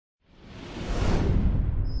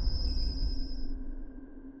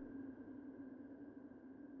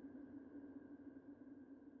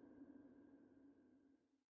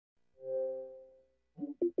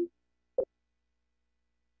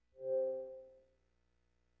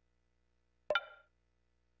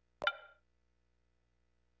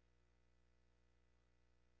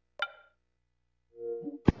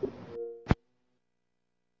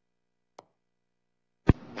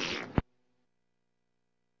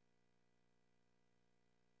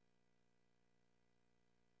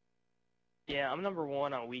Yeah, I'm number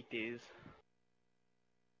 1 on weekdays.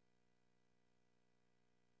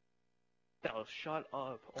 Oh, shut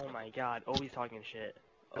up. Oh my god, always talking shit.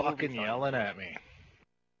 Fucking yelling at me.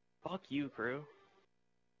 Fuck you, crew.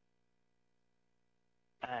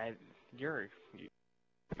 You're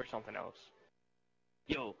for something else.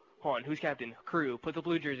 Yo, hold on, who's captain? Crew, put the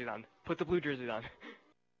blue jersey on. Put the blue jersey on.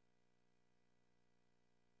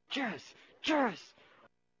 Jess! Jess!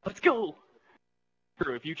 Let's go!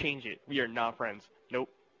 Crew, if you change it, we are not friends. Nope.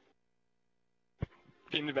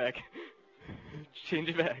 Change it back. Change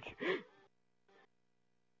it back.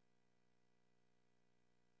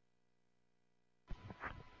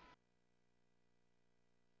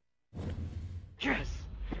 Yes!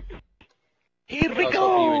 Here we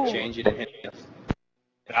go! You would change it and hit us.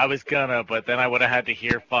 I was gonna, but then I would have had to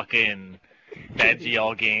hear fucking Veggie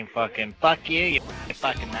all game fucking fuck you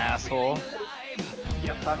fucking asshole.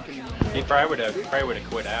 Yeah, fucking. He probably would have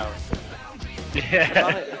quit out.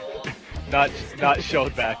 Yeah. not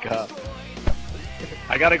showed back up.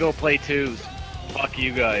 I gotta go play twos. Fuck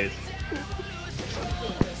you guys.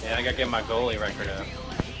 Yeah, I gotta get my goalie record up.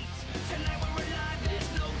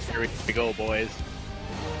 Here we go, boys.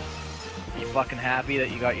 You fucking happy that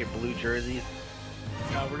you got your blue jerseys?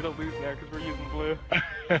 No, we're gonna lose now because we're using blue.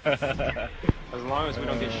 As long as we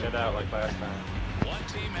don't get shut out like last time. One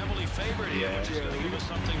team heavily favored here.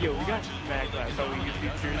 Yo, we got smacked last time we used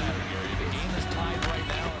these jerseys. The game is tied right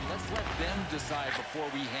now, and let's let them decide before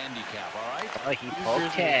we handicap, alright? Oh, he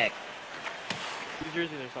pulled tech. These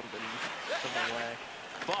jerseys are something whack.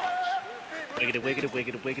 Wiggity, wiggity,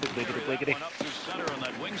 wiggity, wiggity, wiggity, wiggity. Up through center on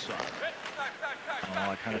that wing side.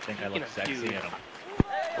 Oh, I kind of think I look sexy at him.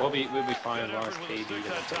 We'll be fine as long as KD doesn't.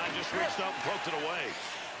 That time just reached up and poked it away.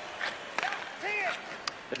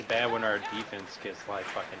 It's bad when our defense gets like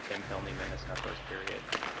fucking 10 penalty minutes in the first period.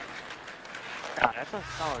 God, that's a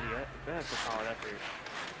solid yet. That's a solid effort.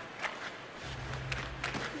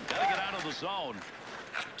 Gotta get out of the zone.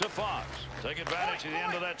 To Fox. Take advantage of the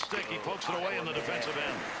end of that stick. He pokes it away in the defensive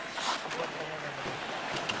end.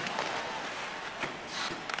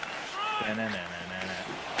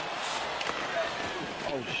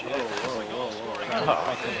 Oh shit. Whoa.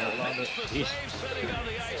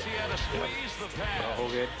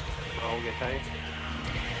 Hold it tight.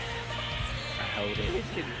 Hold it. This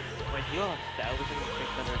kid, like, you lost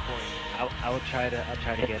 1,600 points. I'll try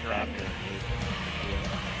to get back to it.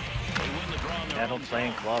 I don't play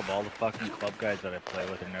in club. All the fucking club guys that I play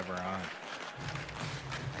with are never on.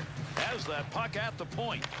 Has that puck at the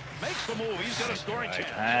point. Makes the move. He's got a scoring chance.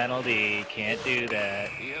 Penalty. Can't do that.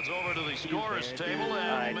 He heads over to the scorer's table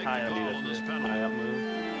and make the call on this penalty.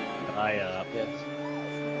 Tie up. Yes.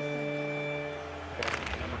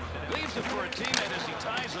 Leaves it for a teammate as he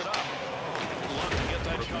ties it up. Love to get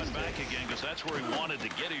that shot back again because that's where he wanted to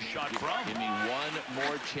get his shot from. Give me one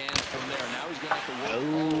more chance from there. Now he's going to have to work.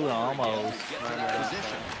 Oh, almost. Get to that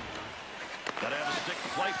position. Gotta have a stick to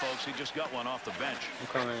play, folks. He just got one off the bench. I'm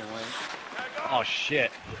coming in late. Oh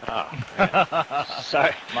shit. Oh.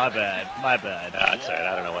 Sorry. My bad. That's alright.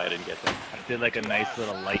 I don't know why I didn't get that. I did like a nice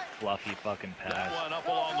little light, fluffy fucking pass. That one up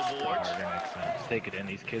along the boards. Just take it in.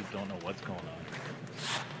 These kids don't know what's going on.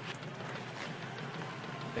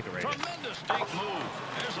 Take it right. Tremendous deep move.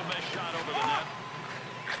 There's a missed shot over the net.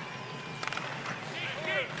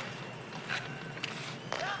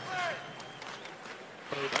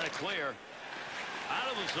 Trying to clear. Out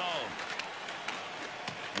of the zone.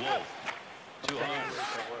 Wolf. Too high.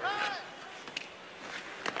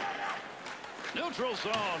 Neutral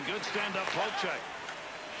zone. Good stand-up poke check.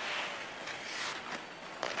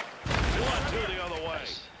 2-on-2 the other way.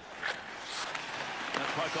 That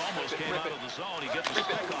puck almost came out of the zone. He gets a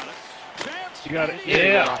stick on it. Chance. You got it.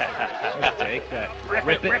 Yeah. Let's take that.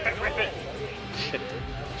 Rip it.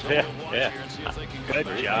 Yeah. Good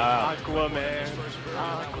job. Aquaman.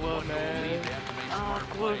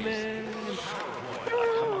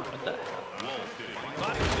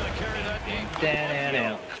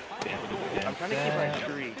 I'm trying to keep my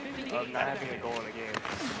streak of not having a goal in a game.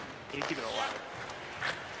 You keep it alive.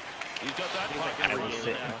 He's got that I was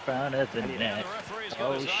sitting in front of the net.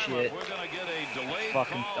 Oh shit.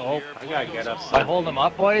 Fucking. Oh. I gotta get up. I hold him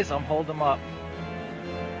up, boys. I'm holding him up.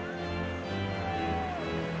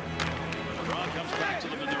 Comes back to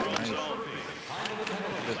them in their own zone.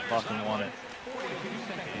 Just fucking want it.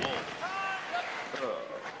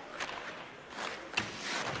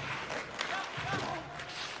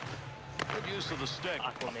 Good use of the stick.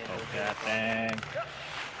 Okay, bang.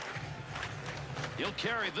 He'll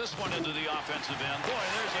carry this one into the offensive end. Boy,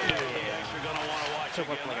 there's a case you're going to want to watch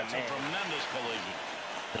again. That's a tremendous collision.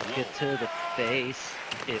 Took it to the face.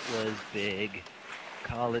 It was big.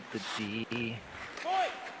 call it the D. Call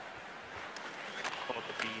it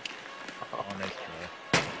the B. Oh, nice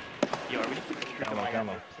try. Yo, are we just keeping streak Come of on, my come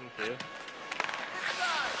on. too?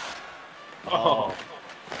 Oh.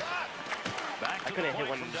 Back I to couldn't the hit point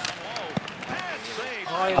one. from down low. And saved.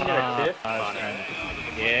 Oh, you get a tip? I was trying to...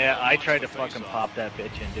 Yeah, I tried to fucking pop that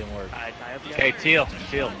bitch and didn't work. I have the Okay, Teal,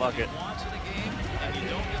 fuck it. Once in a game, and you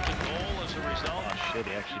don't get the goal as a result. Oh shit,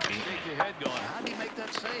 he actually beat me. Shake your head going, how did he make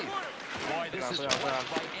that save? Boy, this is tough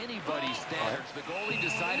by anybody's standards. The goalie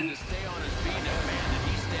decided to stay on his feet and demanded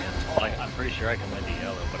he stand tall. I'm pretty sure I can win the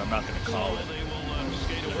yellow, but I'm not going to call it. They will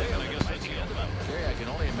skate away, and I guess that's the end of it. Jerry, I can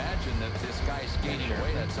only imagine that this guy skating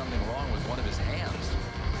away had something wrong with one of his hands.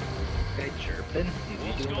 Hey, chirping? Is he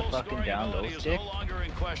Wolf's doing the goal fucking scoring down low ability is stick? no longer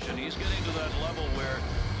in question. He's getting to that level where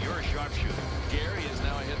you're a sharpshooter. Gary has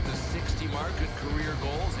now hit the 60 mark in career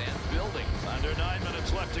goals and building. Under 9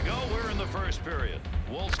 minutes left to go. We're in the first period.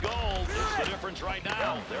 Wolf's goal. It's the difference right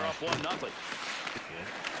now. They're up 1-0. Good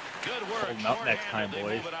work. Holding up next time, Shorthanded, they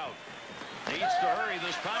boys. move it out. Needs to hurry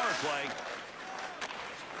this power play.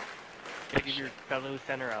 Give your fellow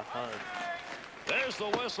center a hug. There's the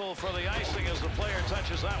whistle for the icing as the player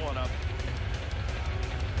touches that one up.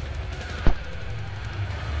 And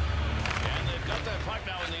they've got that puck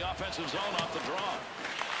now in the offensive zone off the draw.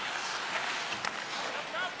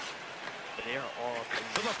 They are all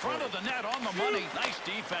To the front of the net on the money. Nice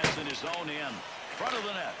defense in his own end. Front of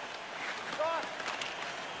the net.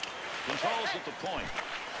 Controls at the point.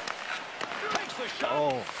 Takes the shot.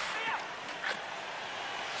 Oh.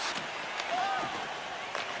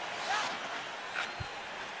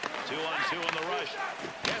 Two on two in the rush.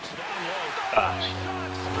 Gets down low. Ah.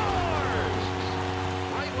 Shot scores!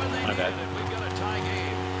 Right when they My needed bad. it. We've got a tie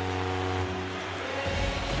game.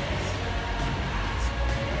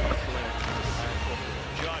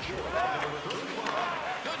 Joshua.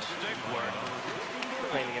 Good stick work.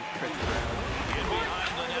 playing against Chris Brown. In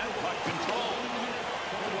behind the net. Puck control.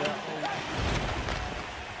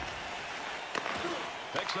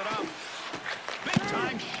 Picks it up. Big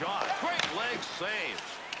time shot. Great leg save.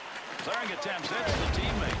 Clearing attempts, hits the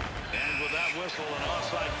teammate. And with that whistle, an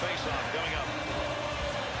offside faceoff coming up.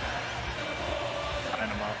 Line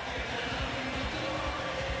him up.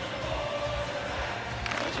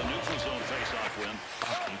 That's a neutral zone faceoff win.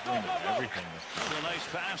 He's doing everything this time. A nice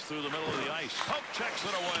pass through the middle of the ice. Puck checks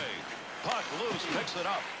it away. Puck loose, picks it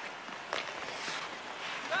up.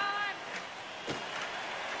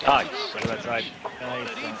 Ah, look at that side. Oh,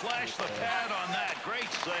 did he flash the pad on that? Great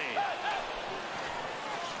save.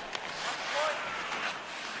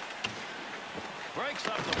 Breaks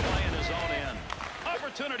up the play in his own end.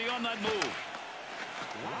 Opportunity on that move.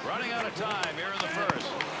 Running out of time here in the first.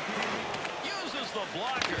 Uses the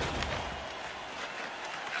blocker.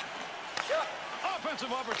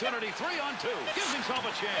 Offensive opportunity, 3-on-2. Gives himself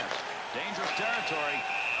a chance. Dangerous territory.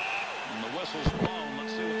 And the whistle's blown.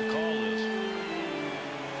 Let's see what the call is.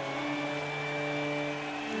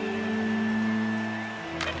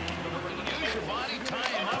 Use your body, tie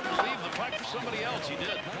him up, and leave the puck for somebody else. He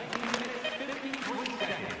did.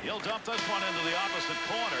 He'll dump this one into the opposite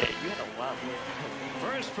corner. Hey, you had a lot more.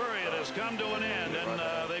 First period has come to an end, and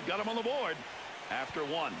they've got him on the board. After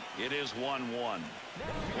one, it is 1-1.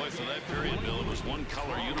 Boy, for that period, Bill, it was one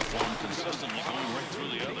color uniform consistently going right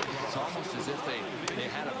through the other. It's almost as if they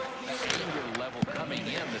had a anger level coming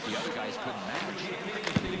in that the other guys couldn't match.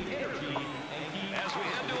 As we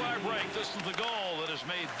head to our break, this is the goal that has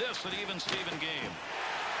made this an even-Steven game.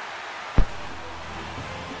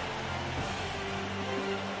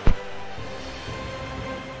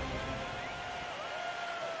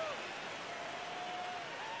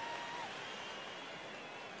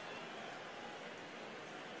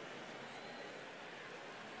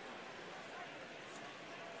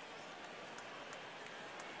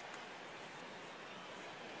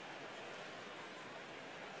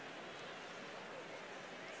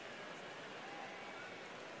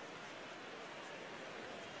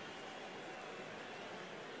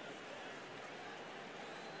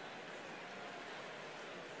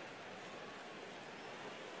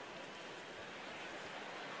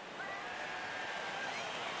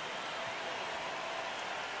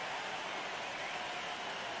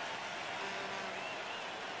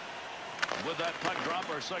 With that puck drop,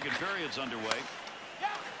 our second period's underway.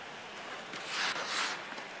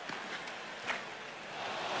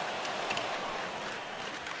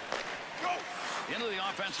 Into the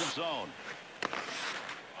offensive zone.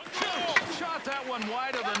 Shot that one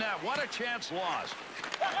wide of the net. What a chance lost.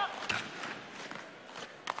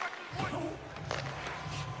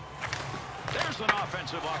 There's an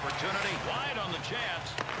offensive opportunity. Wide on the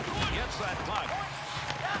chance. Gets that puck.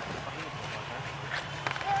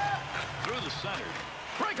 centered.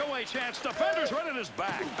 Breakaway chance. Defender's right at his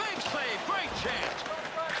back. Big save. Great chance.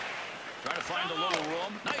 Trying to find a little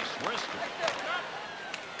room. Nice wrist.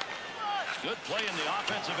 Good play in the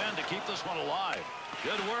offensive end to keep this one alive.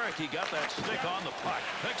 Good work. He got that stick on the puck.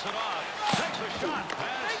 Picks it off. Takes a shot.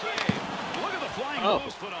 Bad save. Look at the flying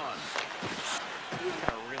moves put on.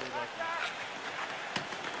 Got really lucky.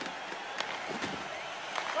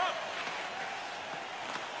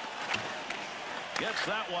 Gets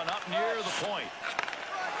that one up near the point.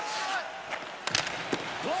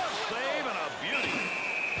 Glove save and a beauty.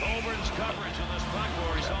 Colburn's coverage in this puck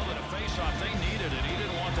where he saw that a face-off, they needed it. He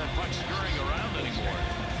didn't want that puck scurrying around anymore.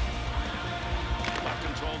 Puck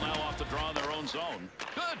control now off the draw in their own zone.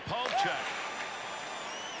 Good poke check.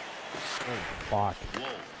 Oh, fuck.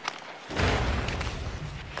 Wolf.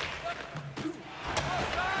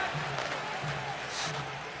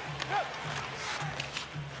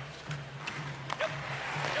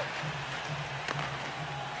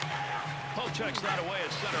 Poke checks that away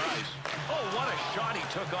at center ice. Oh, what a shot he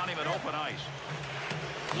took on him at open ice.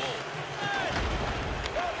 Wolf.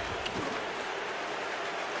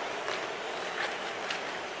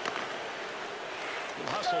 He'll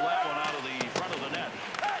hustle that one out of the front of the net.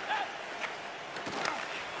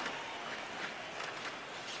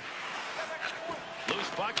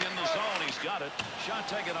 Loose puck in the zone. He's got it. Shot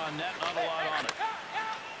taken on net. Not a lot on it.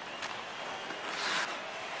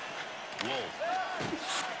 Wolf.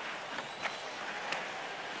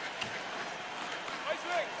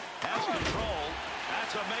 Has control.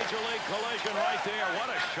 That's a major league collision right there. What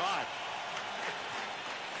a shot.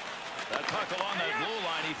 That puck along that blue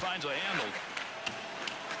line, he finds a handle.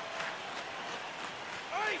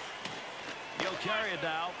 He'll carry it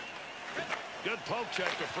now. Good poke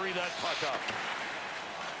check to free that puck up.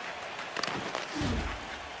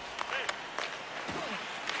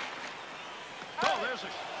 Oh, there's a...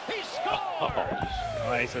 He scores!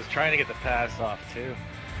 Nice. I was trying to get the pass off, too.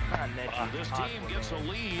 This team gets a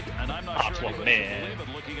lead, and I'm not sure anybody can believe it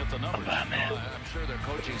looking at the numbers. I'm sure their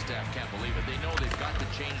coaching staff can't believe it. They know they've got to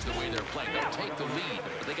change the way they're playing. They'll take the lead,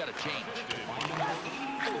 but they got to change.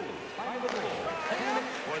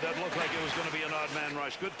 Boy, that looked like it was going to be an odd man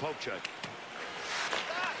rush. Good poke check.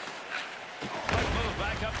 Quick move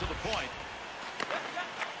back up to the point.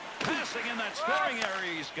 Passing in that scoring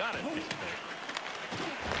area. He's got it.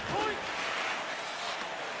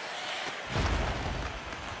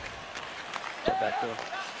 Get back to him.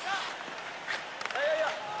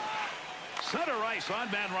 Center ice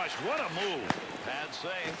on man rush. What a move. Bad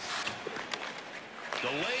save.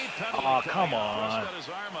 Delayed penalty. Oh, come on. He's got his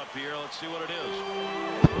arm up here. Let's see what it is.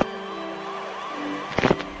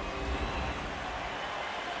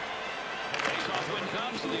 Face-off win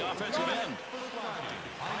comes to the offensive end.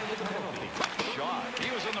 Shot.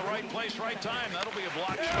 He was in the right place, right time. That'll be a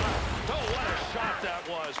block shot. Oh, what a shot that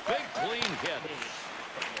was. Big, clean hit.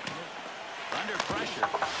 Under pressure.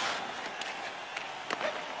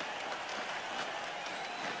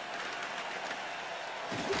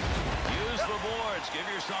 Use the boards. Give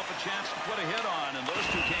yourself a chance to put a hit on, and those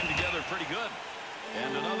two came together pretty good.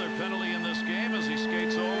 And another penalty in this game as he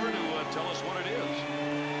skates over to tell us what it is.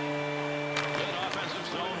 Good offensive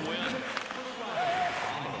zone win.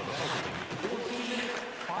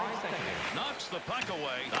 Knocks the puck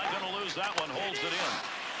away. Not going to lose that one. Holds it in.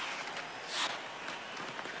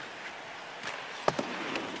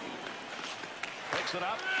 Picks it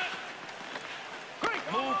up. Great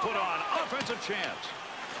move put on. Offensive chance.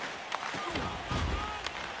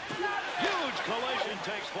 Huge collision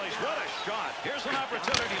takes place. What a shot. Here's an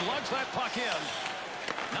opportunity. Lugs that puck in.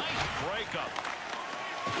 Nice breakup.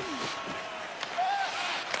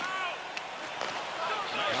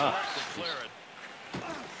 Nice work to clear it.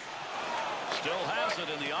 Still has it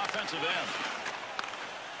in the offensive end.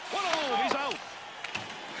 What a move. He's out.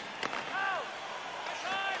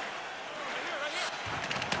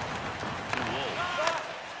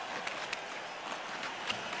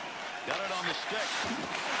 Got it on the stick.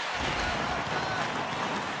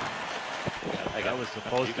 I was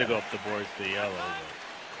supposed to go up the boards to yellow.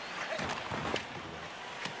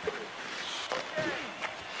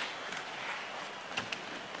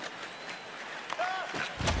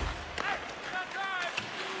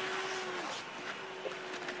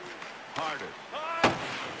 Harder.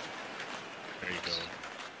 There you go.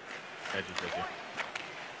 Edge is right there.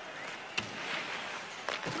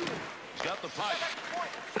 He's got the puck.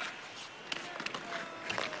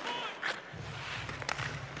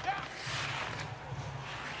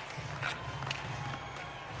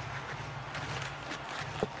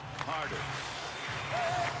 Harder.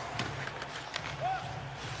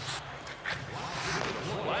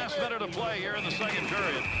 Last minute of play here in the second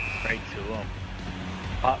period. Right to him.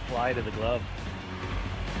 Pop fly to the glove.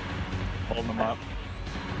 Holding him up.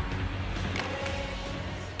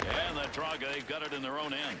 And that draw guy got it in their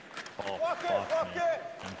own end. Oh, fuck, man.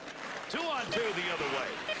 2-on-2 the other way.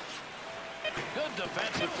 Good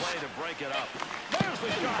defensive play to break it up. There's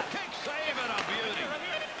the shot. Kick save and a beauty.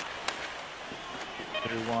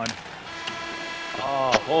 2-1.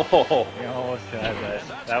 Oh, you almost had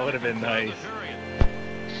that. That would have been nice.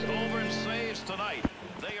 Stovern saves tonight.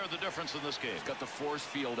 They are the difference in this game. He's got the force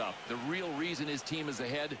field up. The real reason his team is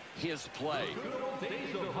ahead, his play.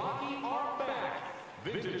 Days of hockey are back.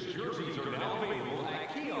 Vintage jerseys are now available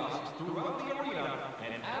at kiosks throughout the arena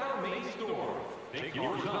and at our main store. Take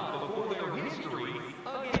yours up before their history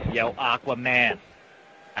again. Yo, Aquaman.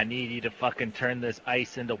 I need you to fucking turn this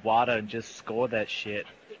ice into water and just score that shit.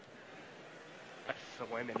 That's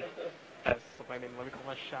swimming. That's swimming. Let me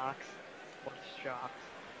call us Sharks. What's Sharks?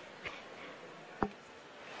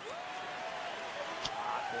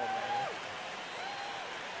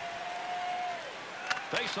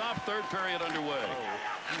 Face off, third period underway.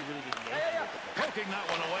 Poking that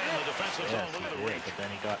one away in the defensive Yes, zone. Look at the he did, reach. but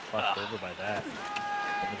then he got fucked over by that.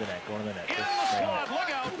 Look at that, going to the net. In Just the bring slot, it.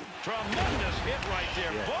 look out. Tremendous hit right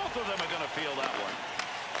there. Yeah. Both of them are going to feel that one.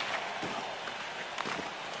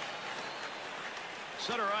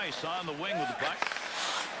 Center ice on the wing with the puck.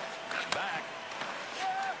 Back.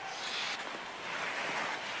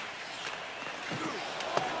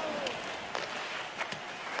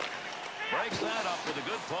 Breaks that up with a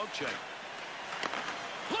good poke check.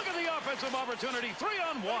 Look at the offensive opportunity.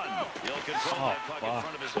 3-on-1. He'll control that puck in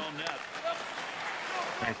front of his own net.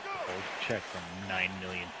 Nice cold check from 9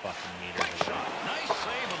 million fucking meters Quick away. shot. Nice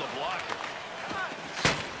save of the blocker.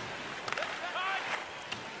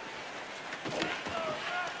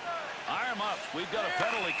 Arm up. We've got a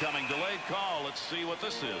penalty coming. Delayed call. Let's see what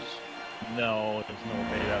this is. No, there's no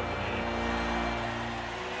way that was me.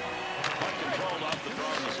 Puck controlled off the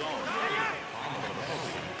draw in the zone.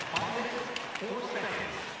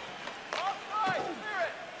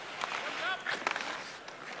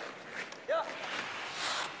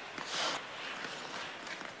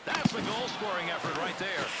 That's the goal-scoring effort right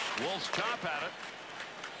there. Wolves chop at it.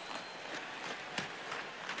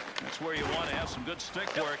 That's where you want to have some good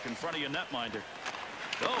stick work in front of your netminder.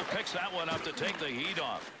 Oh, picks that one up to take the heat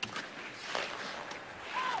off.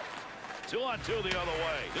 2-on-2 the other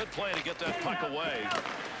way. Good play to get that puck away.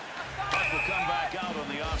 Puck will come back out on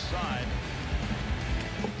the offside.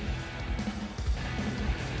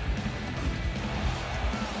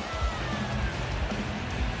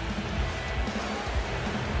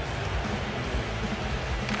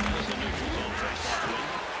 There's a neutral zone face-off win.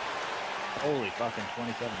 Holy fucking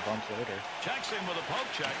 27 bumps later. Checks him with a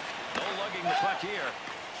poke check. No lugging the puck here.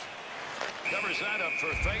 Covers that up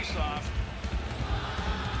for face-off.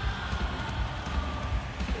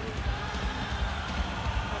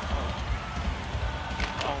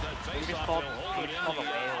 That face-off will hold it in the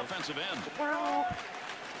offensive end.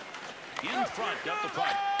 In front, got the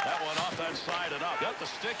puck. That one off that side and up. Got the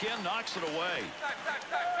stick in, knocks it away.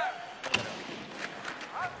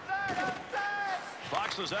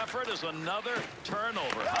 Fox's effort is another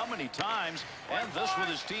turnover. How many times? And this with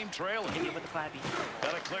his team trailing. Hit it with the clappy.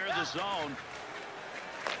 Got to clear the zone.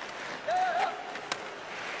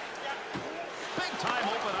 Big time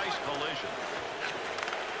open ice collision.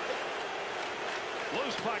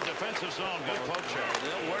 Loose puck, defensive zone. Good poke check.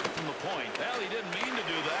 They'll work from the point. Well, he didn't mean to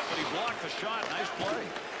do that, but he blocked the shot. Nice play.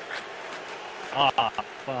 Ah,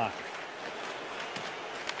 fuck.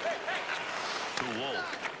 To Wolf.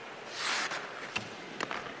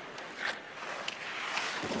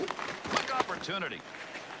 Quick opportunity.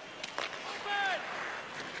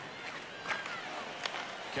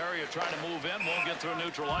 Carrier trying to move in, won't get through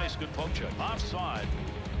neutral ice. Good poke check. Offside.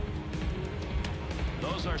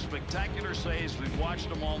 Those are spectacular saves. We've watched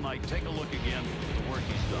them all night. Take a look again at the work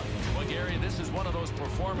he's done. Well, Gary, this is one of those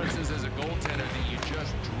performances as a goaltender that you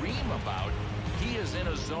just dream about. He is in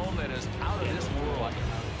a zone that is out of this world.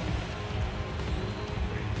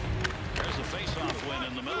 There's a face-off win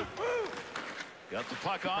in the middle. Got the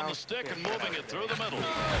puck on the stick and moving it through the middle.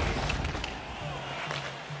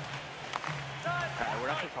 We're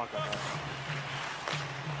not going to talk about that.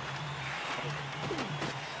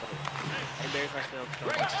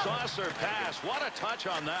 Great saucer pass. What a touch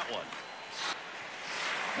on that one.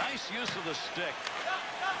 Nice use of the stick.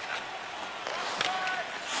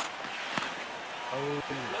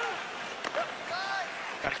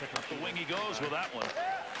 Up the wing he goes with that one.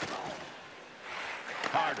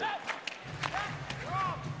 Harder.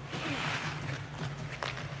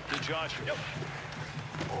 To Joshua.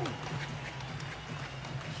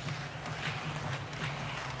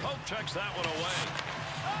 Poke checks that one away.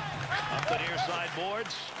 Up the near side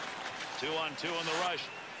boards. 2-on-2 in the rush.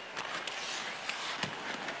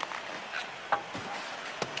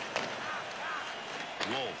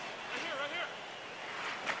 Wolf.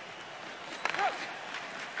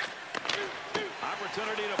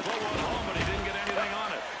 Opportunity to put one home, but he didn't get anything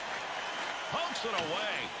on it. Pokes it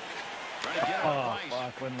away. Trying to get it Oh, ice.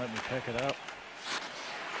 fuck. Wouldn't let me pick it up.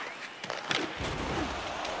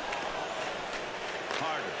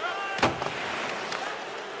 Harder.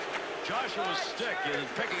 Joshua's stick is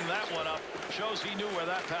picking that one up. Shows he knew where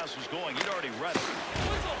that pass was going. He'd already read it.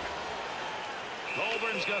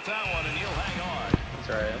 Colburn's got that one, and he'll hang on. It's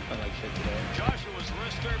alright, I'm feeling like shit today. Joshua's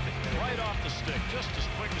wrister right off the stick, just as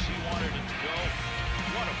quick as he wanted it to go.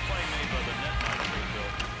 What a play made by the netminder,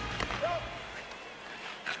 Bill.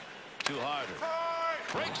 Too harder.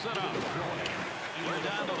 Breaks it up. We're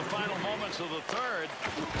down to the final moments of the third.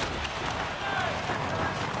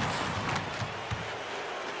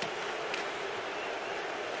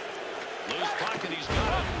 Loose puck, and he's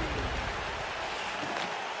got it.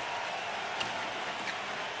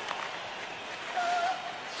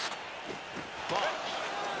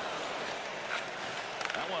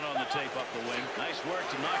 That one on the tape up the wing. Nice work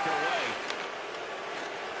to knock it away.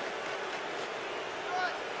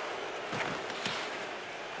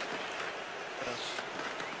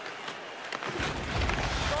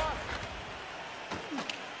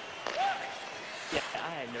 Yeah, I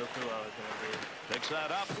had no clue what I was going to do. Picks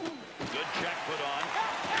that up. Good check put on.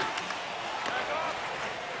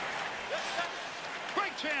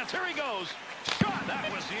 Great chance. Here he goes. Shot.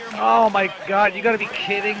 That was here. Oh my God, you gotta be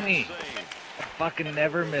kidding me. I fucking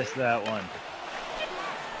never missed that one.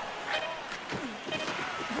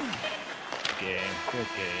 Good game. Well,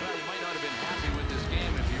 you might not have been happy with this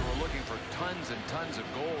game if you were looking for tons and tons of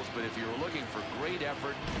goals, but if you were looking for great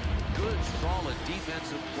effort, good, solid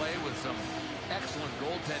defensive play with some excellent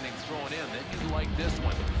goaltending thrown in, then you'd like this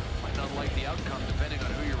one. Might not like the outcome depending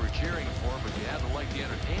on who you were cheering for, but you had to like the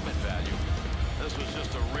entertainment value. This was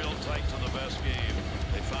just a real tight to the best game.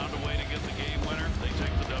 They found a way to get the game winner. They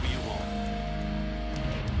take the W home.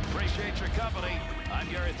 Appreciate your company. I'm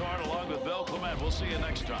Gary Thorne along with Bill Clement. We'll see you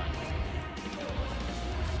next time.